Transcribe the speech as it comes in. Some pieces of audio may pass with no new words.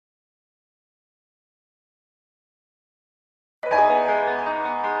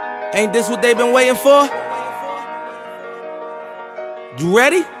Ain't this what they been waiting for? You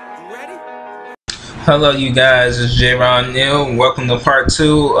ready? Hello, you guys. It's J-Ron Neal. Welcome to part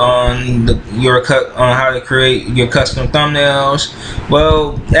 2 on how to create your custom thumbnails.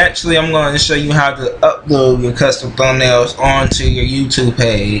 Well, actually, I'm going to show you how to upload your custom thumbnails onto your YouTube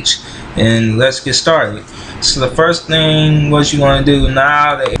page. And let's get started. So the first thing, what you want to do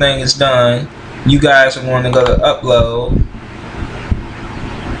now that everything is done, you guys are going to go to upload.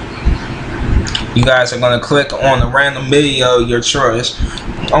 You guys are going to click on a random video of your choice.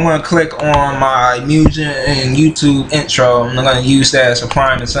 I'm going to click on my music and YouTube intro. I'm going to use that as a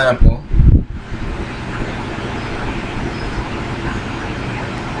prime example.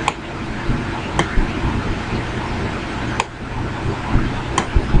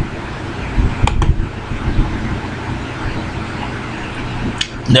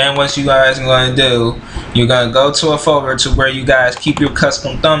 Then what you guys are going to do, you're going to go to a folder to where you guys keep your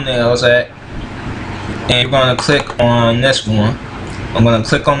custom thumbnails at. And you're going to click on this one. I'm going to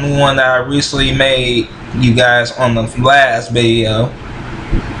click on the one that I recently made you guys on the last video.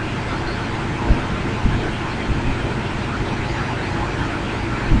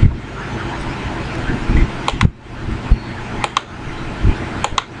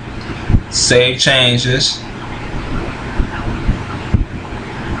 Save changes.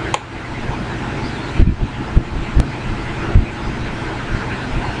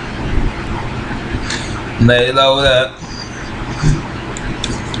 Let it load up.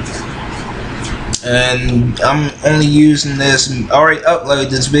 And I'm only using this, already uploaded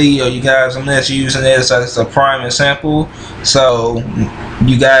this video, you guys. I'm just using this as a prime example, so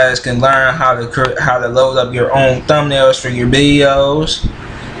you guys can learn how to load up your own thumbnails for your videos.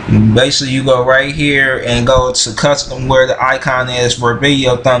 Basically, you go right here and go to custom, where the icon is where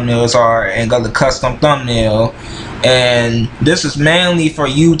video thumbnails are, and go to custom thumbnail. And this is mainly for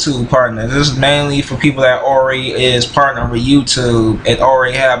YouTube partners. This is mainly for people that already is partnered with YouTube and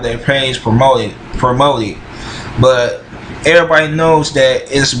already have their page promoted. But everybody knows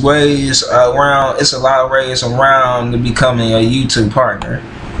that it's ways around. It's a lot of ways around to becoming a YouTube partner.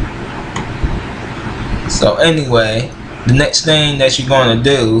 So anyway, the next thing that you're going to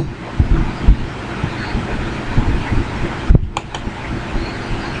do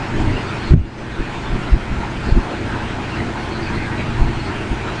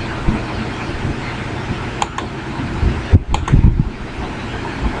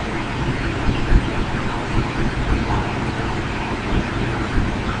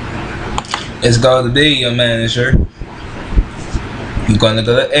is go to Video Manager. You're going to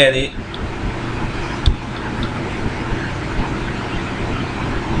go to Edit.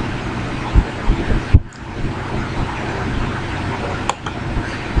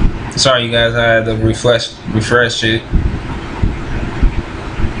 Sorry, you guys, I had to refresh it.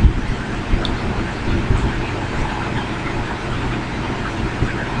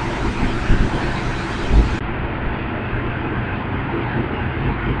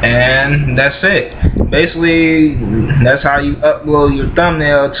 And that's it. Basically, that's how you upload your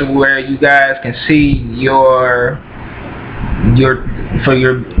thumbnail to where you guys can see your YouTube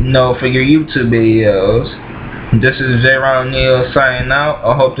videos. This is J-Ron Neal signing out.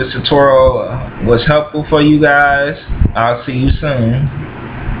 I hope this tutorial was helpful for you guys. I'll see you soon.